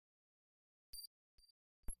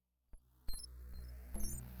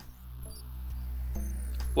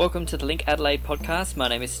Welcome to the LinkAdelaide podcast. My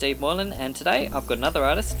name is Steve Moylan, and today I've got another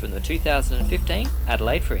artist from the 2015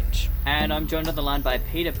 Adelaide Fringe. And I'm joined on the line by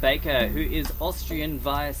Peter Baecker, who is Austrian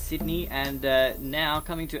via Sydney and now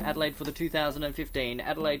coming to Adelaide for the 2015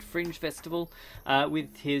 Adelaide Fringe Festival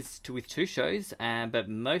with two shows, but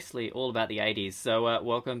mostly all about the 80s. So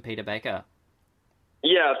welcome, Peter Baecker.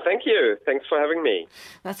 Yeah, thank you. Thanks for having me.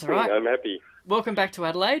 That's all right. I'm happy. Welcome back to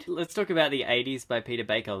Adelaide. Let's talk about the 80's by Peter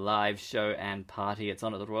Baecker live show and party. It's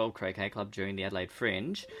on at the Royal Croquet Club during the Adelaide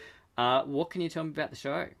Fringe. What can you tell me about the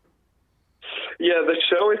show? Yeah, the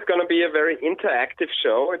show is going to be a very interactive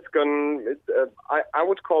show. I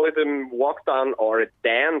would call it a walk down or a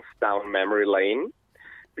dance down memory lane,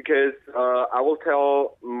 because I will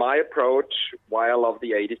tell my approach, why I love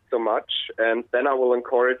the 80's so much, and then I will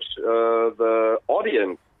encourage the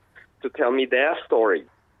audience to tell me their story.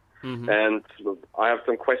 Mm-hmm. And I have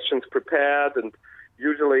some questions prepared, and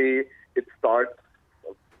usually it starts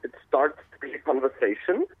to be a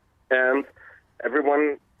conversation, and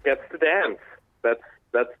everyone gets to dance. That's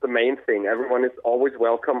the main thing. Everyone is always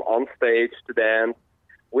welcome on stage to dance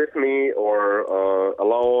with me or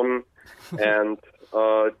alone, and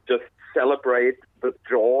just celebrate the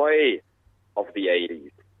joy of the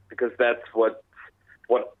 80's, because that's what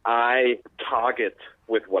I target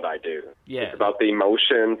with what I do. Yeah. It's about the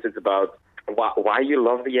emotions. It's about why you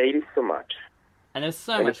love the 80's so much. And there's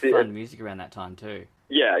so much fun music around that time too.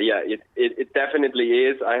 Yeah, it definitely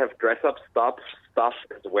is. I have dress-up stuff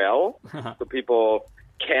as well, so people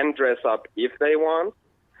can dress up if they want.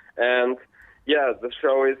 And yeah, the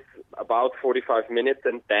show is about 45 minutes,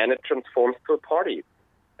 and then it transforms to a party.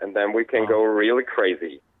 And then we can go really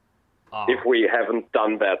crazy if we haven't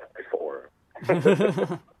done that before.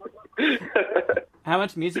 How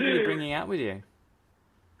much music are you bringing out with you?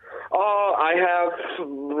 I have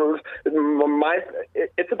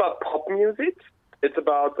it's about pop music. It's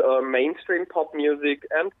about mainstream pop music,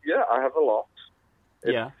 and yeah, I have a lot.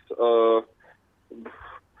 It's a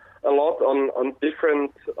lot on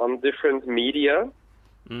different media.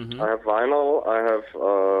 Mm-hmm. I have vinyl.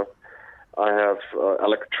 I have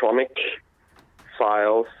electronic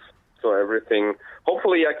files. So everything.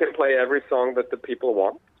 Hopefully, I can play every song that the people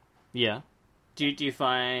want. Yeah. Do you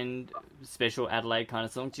find special Adelaide kind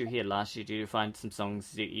of songs? You hear last year, do you find some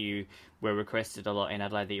songs that you were requested a lot in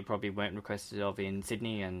Adelaide that you probably weren't requested of in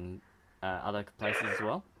Sydney and other places as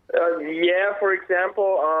well? Yeah, for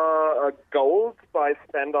example, Gold by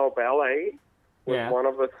Spandau Ballet was one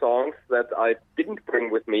of the songs that I didn't bring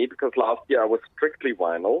with me, because last year I was strictly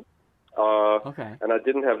vinyl. And I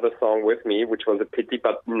didn't have the song with me, which was a pity,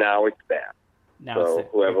 but now it's there. So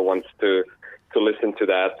whoever wants to listen to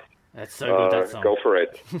that, that's so good, that song. Go for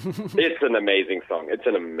it. It's an amazing song.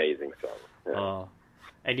 Yeah. Oh,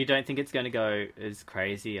 and you don't think it's going to go as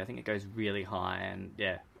crazy? I think it goes really high, and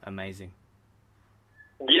amazing.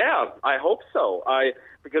 Yeah, I hope so.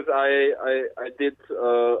 Because I did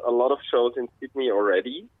a lot of shows in Sydney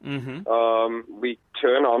already. Mm-hmm. We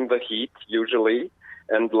turn on the heat usually,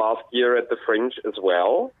 and last year at the Fringe as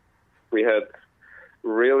well, we had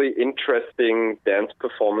really interesting dance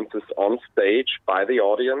performances on stage by the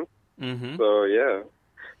audience. Mm-hmm. So yeah,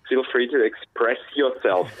 feel free to express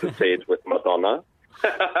yourself to say it with Madonna.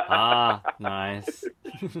 Nice.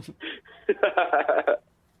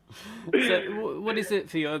 So what is it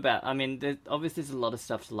for you about? I mean, obviously there's a lot of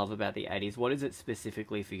stuff to love about the 80's. What is it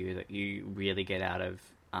specifically for you that you really get out of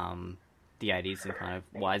the 80's, and kind of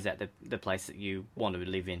why is that the place that you want to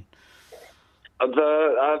live in?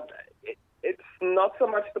 It's not so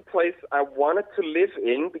much the place I wanted to live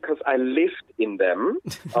in, because I lived in them.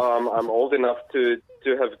 I'm old enough to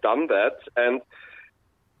have done that, and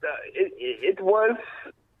it was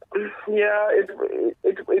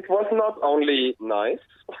was not only nice,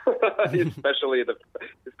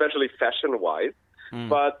 especially fashion-wise,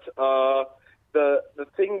 but the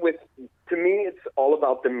thing to me, it's all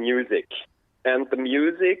about the music, and the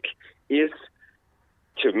music is,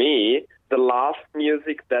 to me, the last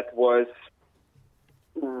music that was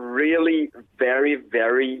really very,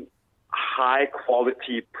 very high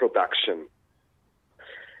quality production.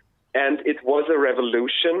 And it was a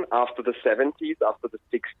revolution after the 70s, after the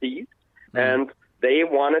 60s, and they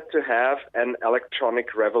wanted to have an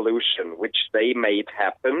electronic revolution, which they made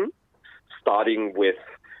happen, starting with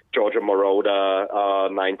Giorgio Moroder,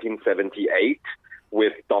 1978,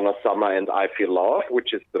 with Donna Summer and I Feel Love,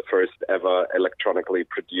 which is the first ever electronically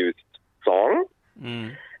produced song.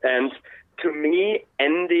 And to me,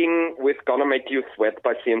 ending with Gonna Make You Sweat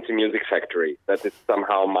by CNC Music Factory, that is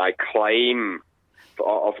somehow my claim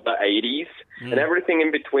of the 80's. And everything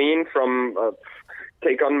in between, from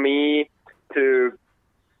Take On Me to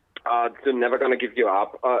to Never Gonna Give You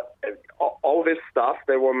Up, all this stuff.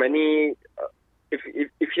 There were many.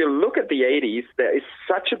 If you look at the 80s, there is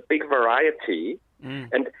such a big variety,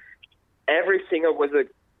 and every singer was a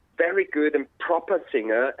very good and proper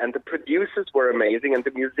singer, and the producers were amazing, and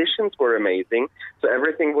the musicians were amazing. So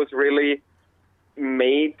everything was really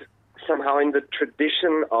made somehow in the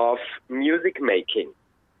tradition of music making.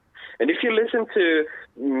 And if you listen to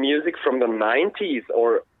music from the 90s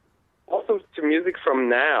or also to music from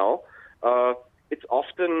now, it's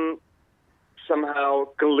often somehow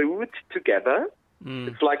glued together.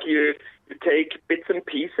 It's like you take bits and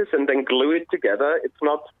pieces and then glue it together. It's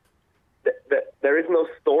not, there is no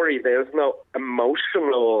story, there's no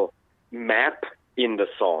emotional map in the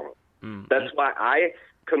song. That's why I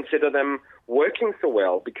consider them working so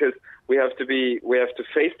well, because we have to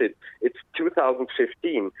face it. It's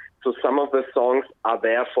 2015, so some of the songs are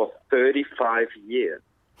there for 35 years.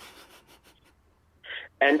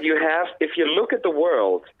 And if you look at the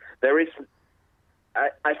world, there is,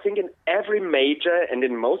 I think in every major and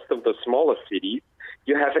in most of the smaller cities,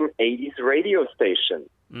 you have an 80s radio station.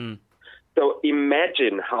 So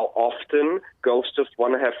imagine how often Girls Just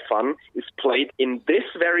Wanna Have Fun is played in this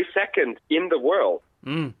very second in the world.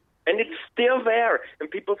 And it's still there, and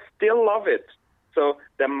people still love it. So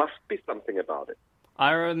there must be something about it.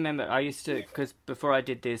 I remember I used to, because before I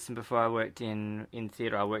did this and before I worked in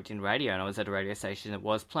theatre, I worked in radio, and I was at a radio station that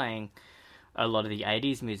was playing a lot of the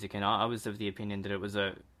 80s music, and I was of the opinion that it was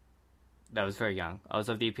that was very young. I was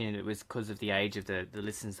of the opinion that it was because of the age of the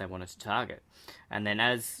listeners they wanted to target. And then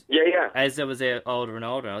as I was older and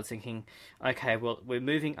older, I was thinking, okay, well, we're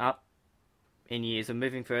moving up in years, we're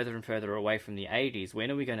moving further and further away from the 80s. When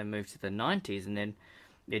are we going to move to the 90s? And then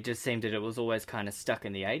it just seemed that it was always kind of stuck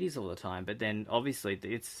in the 80s all the time. But then obviously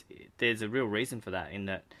there's a real reason for that, in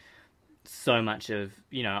that so much of,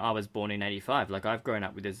 I was born in 85. Like, I've grown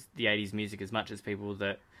up with the 80s music as much as people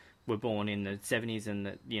that were born in the 70s and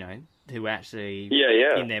that, who were actually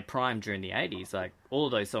in their prime during the 80s. Like, all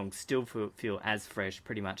of those songs still feel as fresh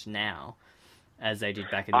pretty much now as they did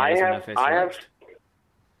back in the 80s when I first watched.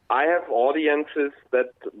 I have audiences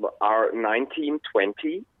that are 19,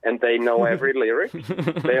 20, and they know every lyric.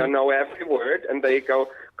 They know every word, and they go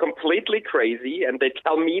completely crazy, and they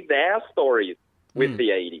tell me their stories with the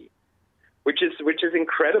 80s, which is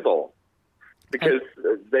incredible, because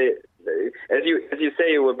they, as you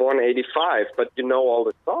say, you were born 85, but you know all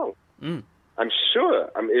the songs. I'm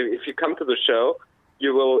sure. If you come to the show,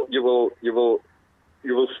 you will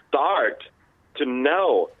start to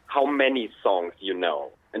know how many songs you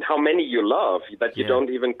know. And how many you love that you don't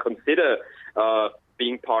even consider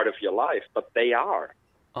being part of your life, but they are.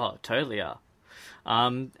 Oh, totally are.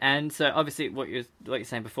 And so obviously what you're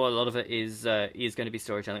saying before, a lot of it is going to be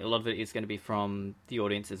storytelling. A lot of it is going to be from the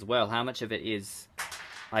audience as well. How much of it is,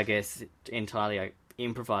 I guess, entirely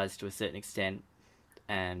improvised to a certain extent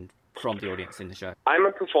and from the audience in the show? I'm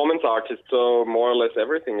a performance artist, so more or less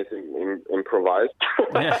everything is improvised.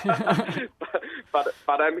 but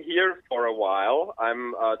I'm here for a while.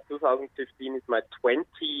 2015 is my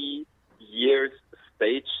 20 years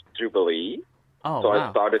stage jubilee. Oh, so wow.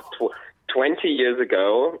 I started 20 years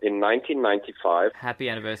ago in 1995. Happy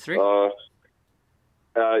anniversary.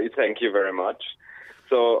 Thank you very much.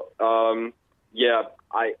 So,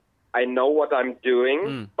 I know what I'm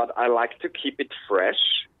doing, but I like to keep it fresh.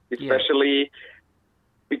 Especially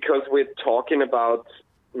because we're talking about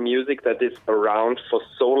music that is around for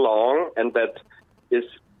so long, and that is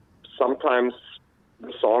sometimes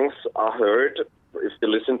the songs are heard. If you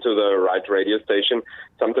listen to the right radio station,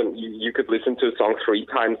 sometimes you could listen to a song 3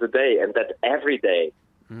 times a day, and that every day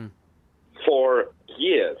for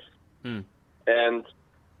years. And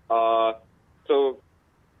so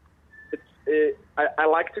I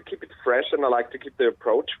like to keep it fresh, and I like to keep the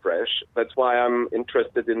approach fresh. That's why I'm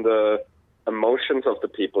interested in the emotions of the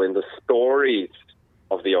people, in the stories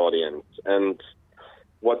of the audience, and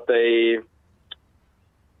what they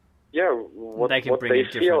can bring a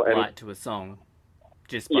different light to a song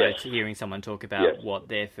just by hearing someone talk about what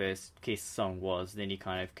their first Kiss song was. Then you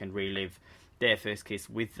kind of can relive their first kiss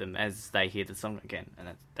with them as they hear the song again, and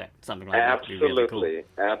that's something like that would be really cool.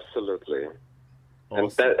 Absolutely.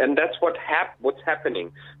 Awesome. And that's what's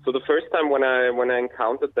happening. So the first time when I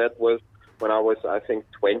encountered that was when I was, I think,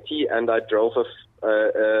 20, and I drove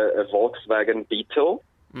a Volkswagen Beetle.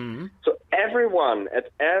 So everyone at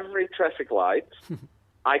every traffic light,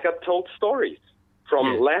 I got told stories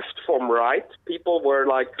from left, from right. People were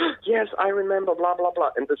like, "Yes, I remember," blah blah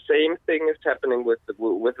blah. And the same thing is happening with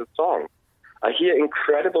the song. I hear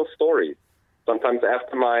incredible stories. Sometimes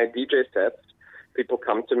after my DJ sets, people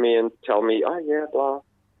come to me and tell me, "Oh yeah, blah,"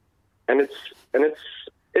 and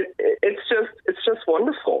it's just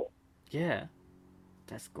wonderful. Yeah.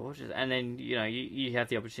 That's gorgeous. And then, you have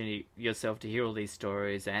the opportunity yourself to hear all these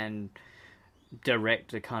stories and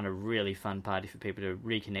direct a kind of really fun party for people to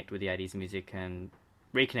reconnect with the 80s music and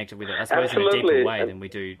reconnect it with it, I suppose, in a deeper way than we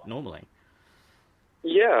do normally.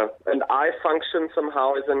 Yeah, and I function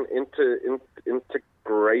somehow as an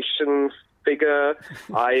integration figure.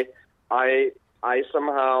 I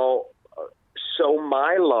somehow show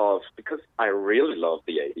my love because I really love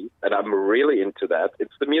the 80s and I'm really into that.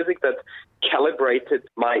 It's the music that calibrated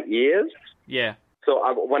my ears. Yeah. So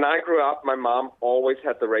when I grew up, my mom always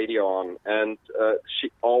had the radio on and she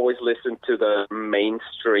always listened to the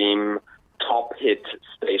mainstream top hit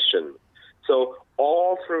station. So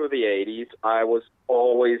all through the 80s, I was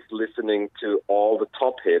always listening to all the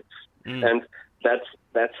top hits. And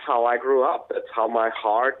that's how I grew up. That's how my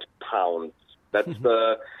heart pounds. That's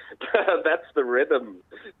the that's the rhythm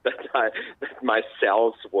that my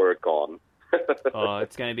cells work on. Oh,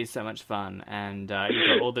 it's going to be so much fun. And you've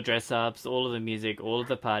got all the dress-ups, all of the music, all of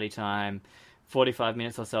the party time, 45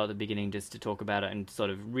 minutes or so at the beginning just to talk about it and sort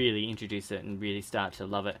of really introduce it and really start to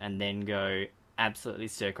love it, and then go absolutely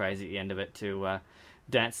stir-crazy at the end of it to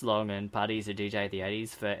dance along and party as a DJ at the 80s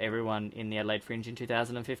for everyone in the Adelaide Fringe in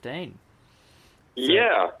 2015. So,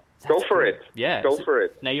 yeah, go for it. Yeah. Go for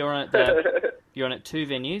it. Now, you're on at two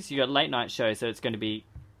venues. You got a late night show, so it's going to be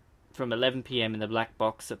from 11 p.m. in the Black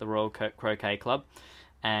Box at the Royal Croquet Club,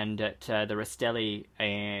 and at the Rastelli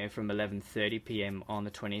from 11:30 p.m. on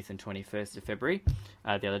the 20th and 21st of February.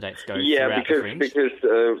 The other dates go throughout the Fringe. Because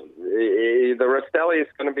the Rastelli is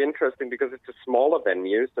going to be interesting because it's a smaller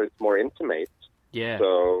venue, so it's more intimate. Yeah.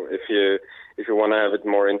 So if you want to have it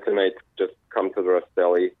more intimate, just come to the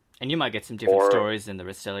Rastelli. And you might get some different stories in the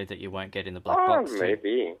Rastelli that you won't get in the Black Box.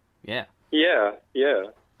 Maybe. Yeah. Yeah.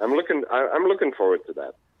 I'm looking forward to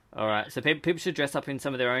that. All right. So people should dress up in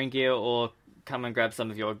some of their own gear or come and grab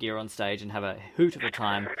some of your gear on stage and have a hoot of a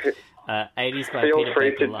time. 80s by Peter Baecker. Feel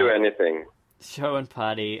free to do anything. Show and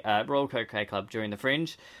party at Royal Croquet Club during the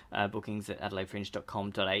Fringe. Bookings at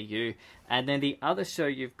adelaidefringe.com.au. And then the other show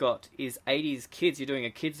you've got is 80s Kids. You're doing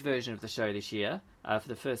a kids version of the show this year for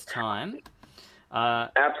the first time.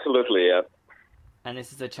 Absolutely, yeah. And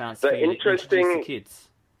this is a chance for you to introduce the kids.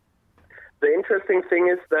 The interesting thing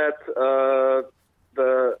is that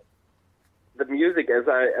the music, as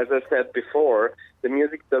I said before, the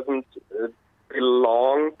music doesn't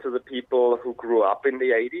belong to the people who grew up in the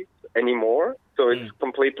 80s anymore. So it's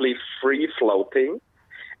completely free-floating.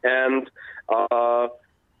 And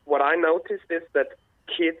what I noticed is that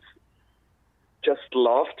kids just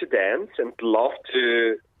love to dance and love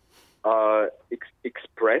to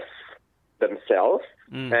express themselves.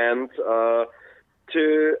 And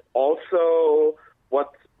to also,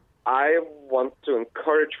 what I want to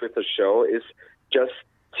encourage with the show is just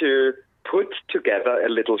to put together a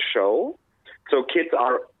little show. So kids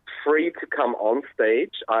are free to come on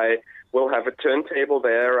stage. I will have a turntable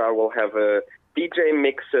there. I will have a DJ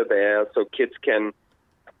mixer there so kids can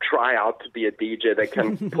try out to be a DJ. They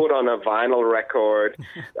can put on a vinyl record.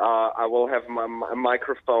 I will have a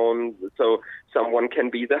microphone so someone can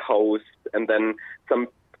be the host, and then some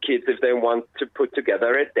kids, if they want to put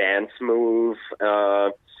together a dance move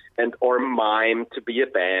or mime to be a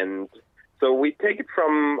band. So we take it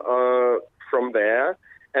from there,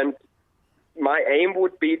 and my aim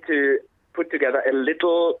would be to put together a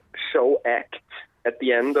little show act at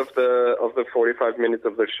the end of the 45 minutes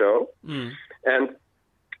of the show. And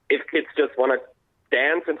if kids just want to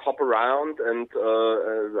dance and hop around and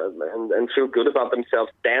feel good about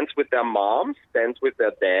themselves, dance with their moms, dance with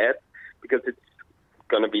their dads, because it's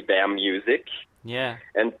going to be their music. Yeah.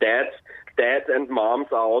 And dads and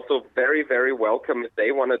moms are also very, very welcome if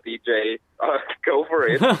they want to DJ. Go for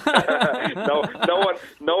it. no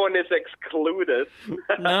one is excluded.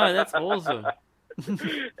 No, that's awesome.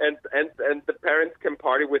 and the parents can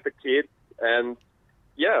party with the kids, and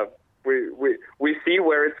yeah, we see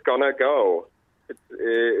where it's gonna go. It's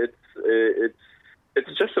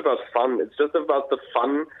just about fun. It's just about the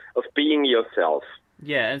fun of being yourself.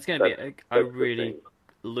 Yeah, and it's going to be a really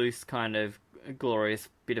loose kind of glorious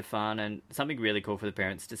bit of fun, and something really cool for the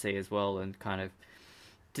parents to see as well, and kind of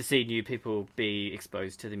to see new people be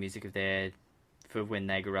exposed to the music of their for when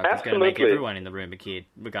they grew up. Absolutely. It's going to make everyone in the room a kid,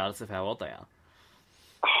 regardless of how old they are.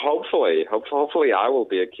 Hopefully I will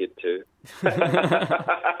be a kid too. And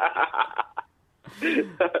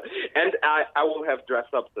I will have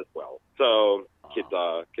dress-ups as well. So kids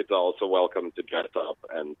are also welcome to dress up.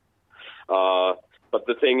 And but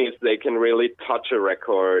the thing is, they can really touch a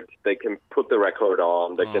record. They can put the record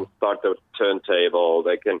on. They can start the turntable.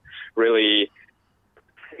 They can really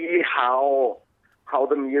see how how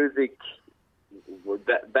the music,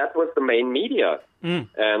 that was the main media.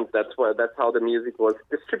 And that's how the music was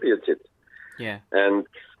distributed. Yeah. And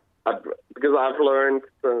because I've learned,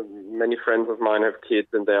 many friends of mine have kids,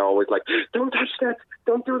 and they're always like, don't touch that,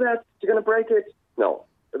 don't do that, you're going to break it. No,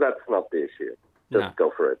 that's not the issue. Just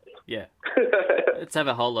go for it. Yeah. Let's have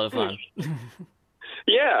a whole lot of fun.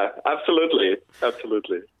 Yeah, absolutely.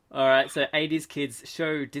 Absolutely. All right, so 80's Kids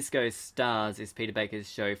Show Disco Stars is Peter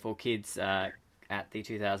Baecker's show for kids at the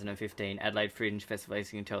 2015 Adelaide Fringe Festival.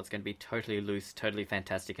 As you can tell, it's going to be totally loose, totally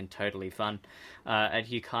fantastic, and totally fun. At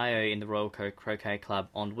Ukiyo in the Royal Croquet Club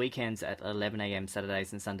on weekends at 11 a.m.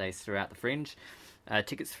 Saturdays and Sundays throughout the Fringe.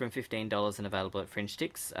 Tickets from $15 and available at Fringe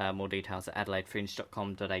Sticks. More details at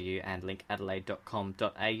adelaidefringe.com.au and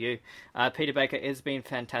linkadelaide.com.au. Peter Baecker, it's been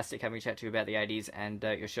fantastic having a chat to you about the 80s and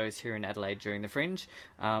your shows here in Adelaide during the Fringe.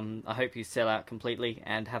 I hope you sell out completely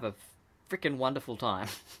and have a freaking wonderful time.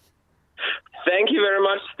 Thank you very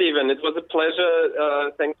much, Stephen. It was a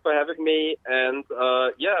pleasure. Thanks for having me, and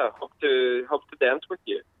hope to dance with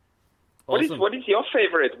you. Awesome. What is your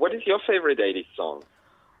favorite 80s song?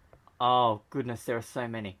 Oh goodness, there are so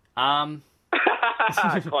many. I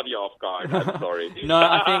caught you off guard. I'm sorry. No,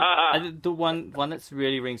 I think the one that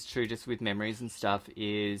really rings true just with memories and stuff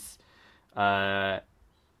is Bill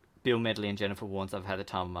Medley and Jennifer Warnes' "I've Had the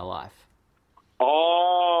Time of My Life."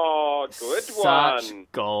 Oh, good one. Such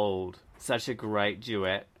gold. Such a great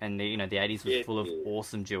duet, and the 80s was full of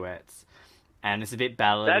awesome duets, and it's a bit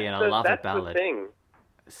ballady, and I love a ballad. That's the thing.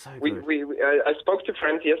 So good. I spoke to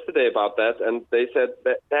friends yesterday about that, and they said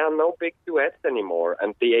that there are no big duets anymore,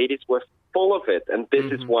 and the 80s were full of it, and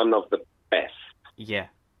this is one of the best. Yeah,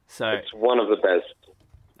 so it's one of the best.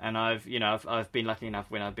 And I've been lucky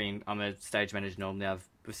enough when I'm a stage manager normally. I've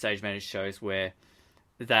stage managed shows where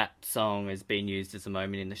that song has been used as a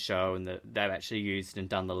moment in the show, and they've actually used and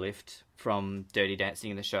done the lift from Dirty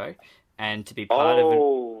Dancing in the show, and to be part of it,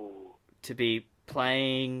 to be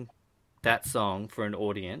playing that song for an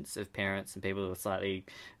audience of parents and people who are of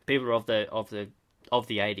the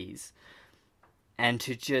 80s, and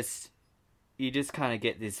to you just kind of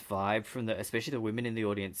get this vibe from especially the women in the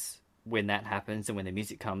audience when that happens and when the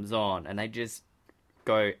music comes on, and they just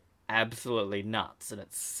go absolutely nuts, and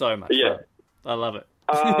it's so much fun. I love it.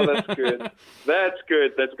 Oh, that's good. That's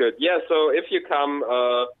good. Yeah, so if you come,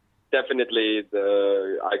 definitely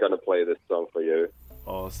I'm going to play this song for you.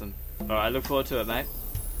 Awesome. All right, I look forward to it, mate.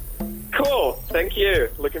 Cool. Thank you.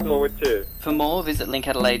 Looking forward to. For more, visit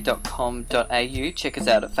linkadelaide.com.au. Check us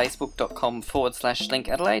out at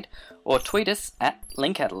facebook.com/linkadelaide or tweet us at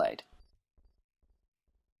linkadelaide.